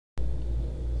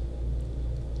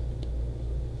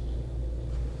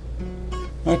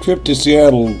My trip to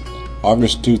Seattle,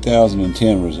 August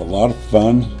 2010, was a lot of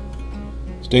fun.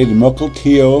 Stayed in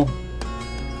Mukilteo.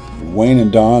 Wayne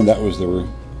and Dawn, that was their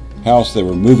house they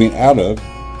were moving out of. I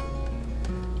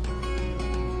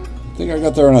think I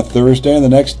got there on a Thursday, and the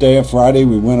next day, on Friday,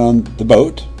 we went on the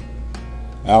boat.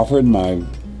 Alfred, my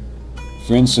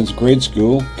friend since grade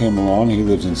school, came along. He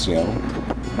lives in Seattle.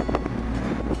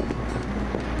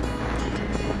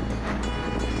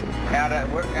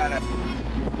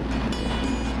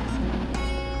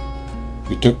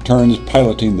 We took turns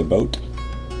piloting the boat.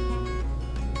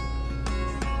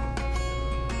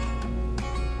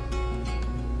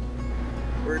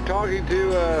 We're talking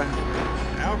to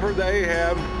Alfred the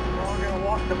Ahab. We're going to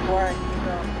walk the plank.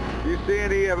 You see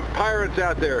any pirates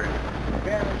out there?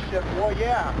 Abandoned ship. Well,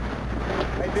 yeah,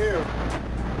 I do.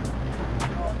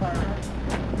 Oh, pirates.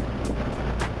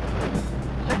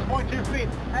 6.2 feet.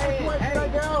 Hey, where should I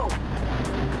go?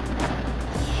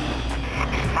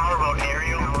 Powerboat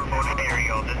Ariel.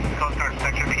 This is Coast Guard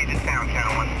Sector Puget Sound,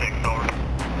 Channel 16, over.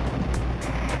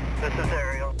 This is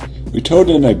Ariel. We towed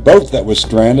in a boat that was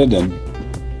stranded, and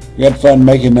we had fun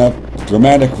making up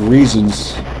dramatic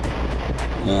reasons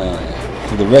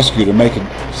for the rescue to make it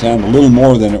sound a little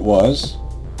more than it was.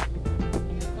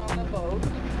 On the boat,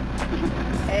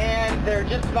 and they're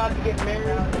just about to get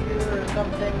married here or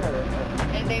something,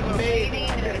 and they were waiting.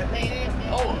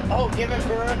 Giving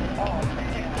birth. Oh man.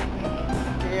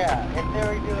 Yeah, and they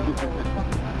were doing birth.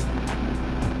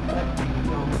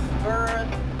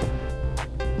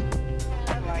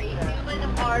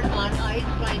 Feeling hard on ice,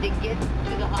 trying to get to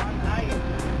the hospital.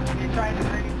 You're trying to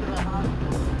bring it to the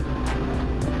hospital.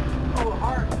 Oh,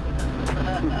 heart.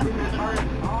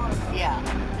 Yeah.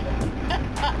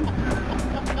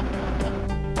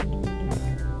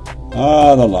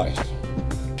 Ah, the life.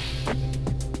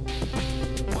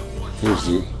 Here's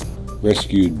the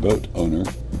rescued boat owner.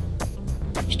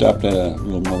 Stopped at a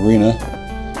little marina.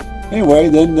 Anyway,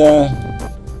 then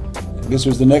this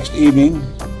was the next evening.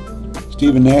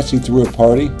 Steve and Nancy threw a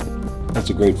party. That's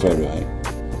a great photo, hey?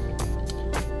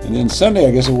 And then Sunday,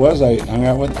 I guess it was, I hung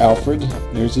out with Alfred.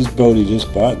 There's his boat he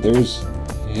just bought. There's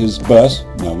his bus.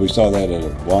 No, we saw that at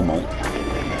Walmart.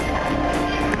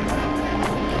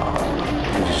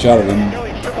 There's a shot of him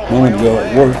a moment ago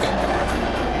at work.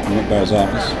 He went by his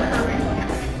office.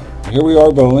 Here we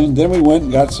are bowling. Then we went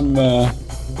and got some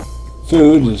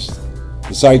food. There's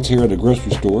the sights here at a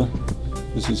grocery store.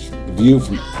 This is the view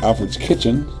from Alfred's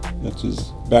kitchen. That's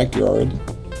his backyard.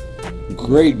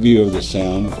 Great view of the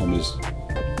sound from his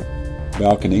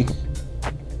balcony.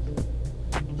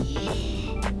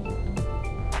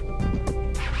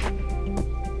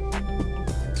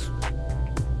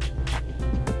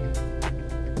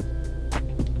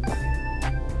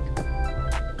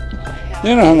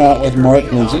 Then I hung out with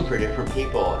Mark Lindsay. For different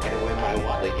people and when my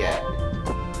wallet get.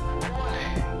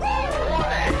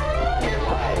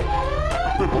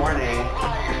 Morning.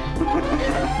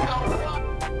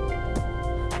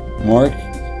 Mark,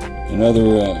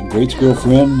 another great school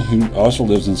friend who also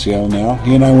lives in Seattle now.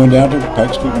 He and I went down to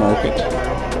Pike Street Market.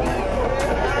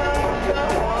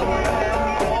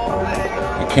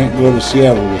 I can't go to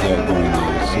Seattle without going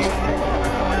there. It's just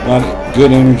a lot of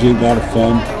good energy, a lot of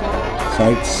fun.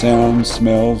 Sights, sounds,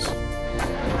 smells.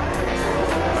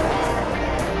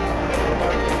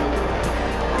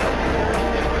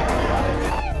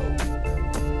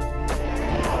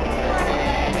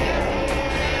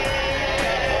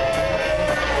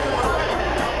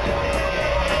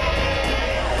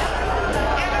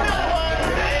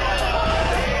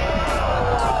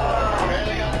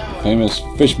 Famous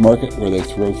fish market where they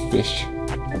throw fish.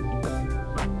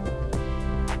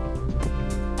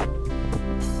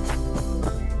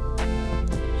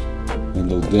 A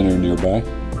little dinner nearby.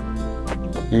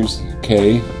 Here's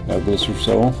Kay, God bless her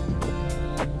soul.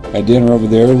 Had dinner over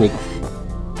there with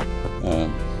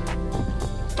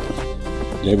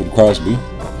David Crosby,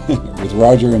 with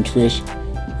Roger and Trish.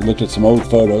 We looked at some old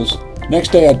photos.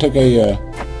 Next day I took a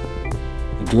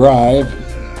drive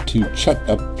to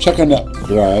Chuckanuck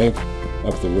Drive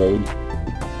up the road,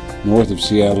 north of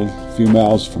Seattle, a few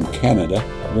miles from Canada.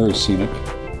 Very scenic.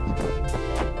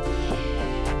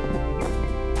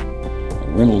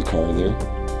 Rental car there.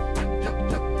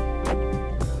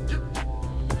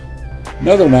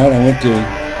 Another night I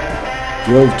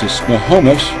drove to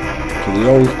Snohomish to the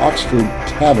old Oxford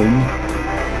Tavern.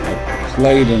 I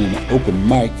played in an open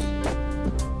mic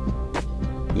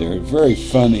there. A very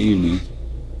fun evening.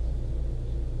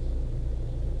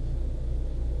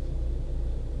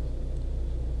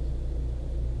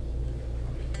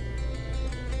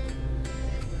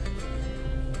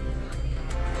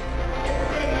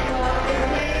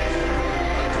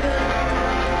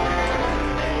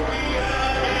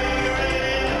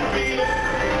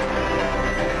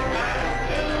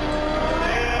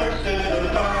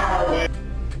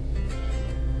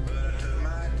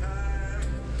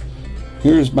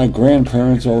 Here's my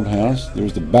grandparents' old house.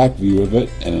 There's the back view of it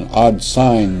and an odd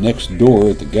sign next door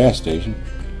at the gas station.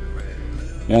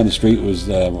 Down the street was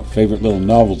my favorite little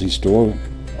novelty store,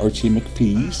 Archie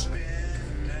McPhee's.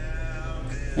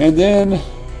 And then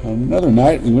another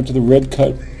night we went to the Red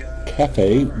Cut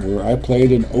Cafe where I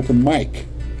played an open mic.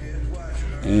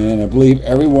 And I believe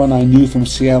everyone I knew from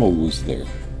Seattle was there.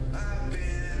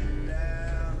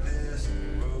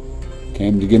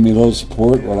 Came to give me a little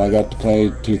support while I got to play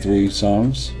 2-3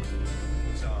 songs.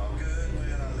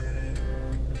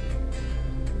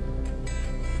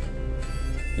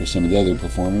 Here's some of the other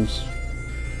performers.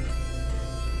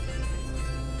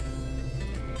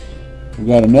 We've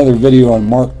got another video on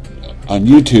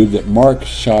YouTube that Mark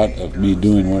shot of me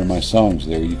doing one of my songs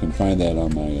there. You can find that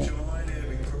on my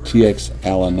TX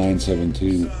Allen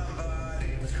 972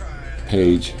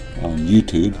 page on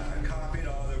YouTube.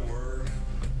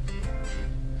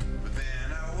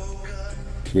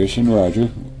 Trish and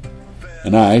Roger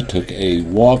and I took a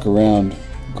walk around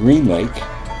Green Lake.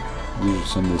 These are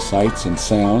some of the sights and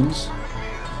sounds.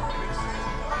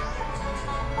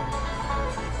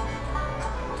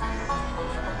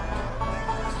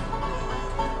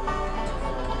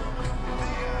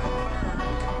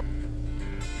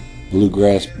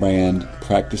 Bluegrass band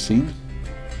practicing.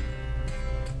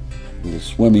 Little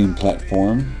swimming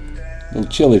platform. A little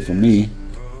chilly for me.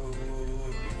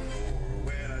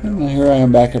 And here I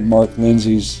am back at Mark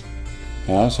Lindsay's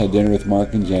house. Had dinner with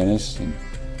Mark and Janice and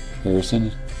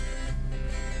Harrison.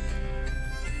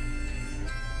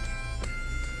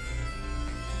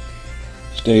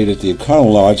 Stayed at the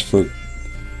Econo Lodge for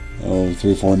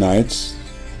 3 or 4 nights.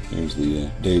 There's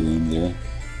the day room there.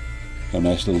 A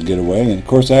nice little getaway. And of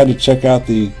course I had to check out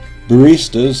the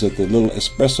baristas at the little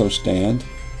espresso stand.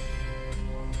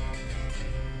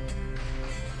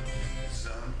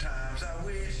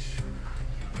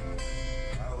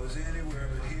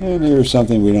 And here's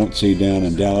something we don't see down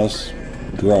in Dallas,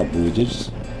 drawbridges.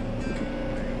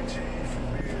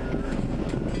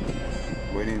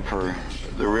 Waiting for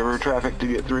the river traffic to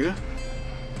get through.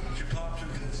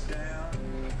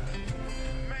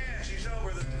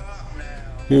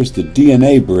 Here's the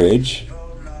DNA Bridge.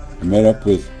 I met up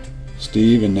with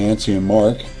Steve and Nancy and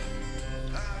Mark,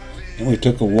 and we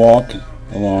took a walk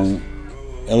along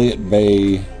Elliott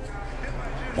Bay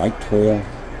Bike Trail,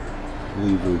 I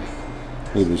believe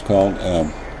it was called.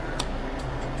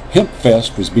 Hemp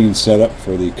Fest was being set up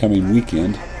for the coming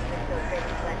weekend.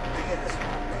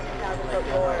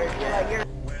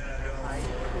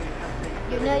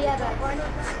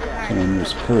 Someone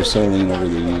was parasailing over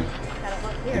the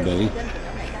bay.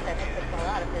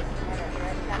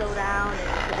 Slow down,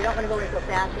 and if you don't want to go so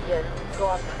fast, you just go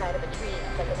off the side of a tree.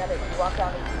 It's like another, you walk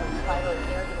down these spiral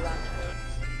stairs and around the tree.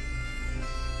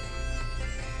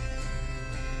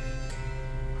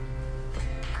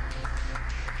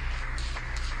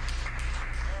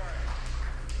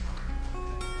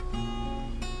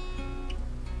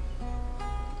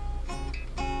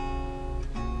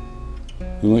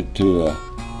 We went to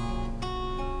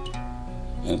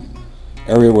an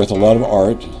area with a lot of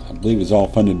art. I believe it's all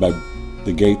funded by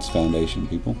the Gates Foundation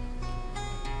people.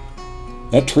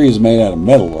 That tree is made out of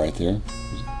metal right there.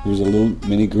 Here's a little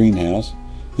mini greenhouse.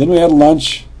 Then we had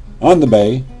lunch on the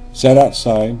bay, sat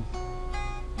outside.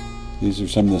 These are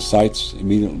some of the sights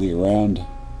immediately around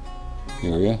the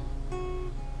area.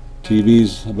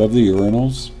 TVs above the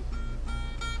urinals.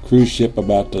 Cruise ship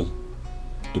about to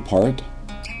depart.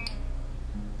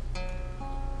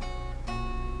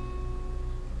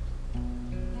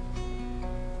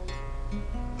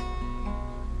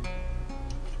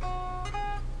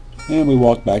 And we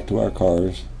walked back to our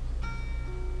cars.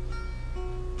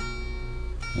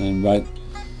 And right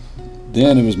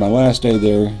then, it was my last day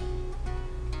there.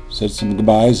 Said some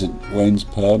goodbyes at Wayne's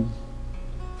Pub.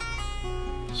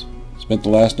 Spent the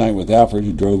last night with Alfred,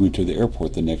 who drove me to the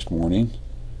airport the next morning.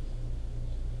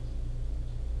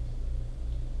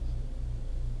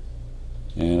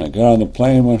 And I got on the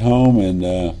plane, went home,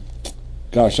 and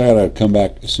gosh, I gotta come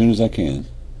back as soon as I can.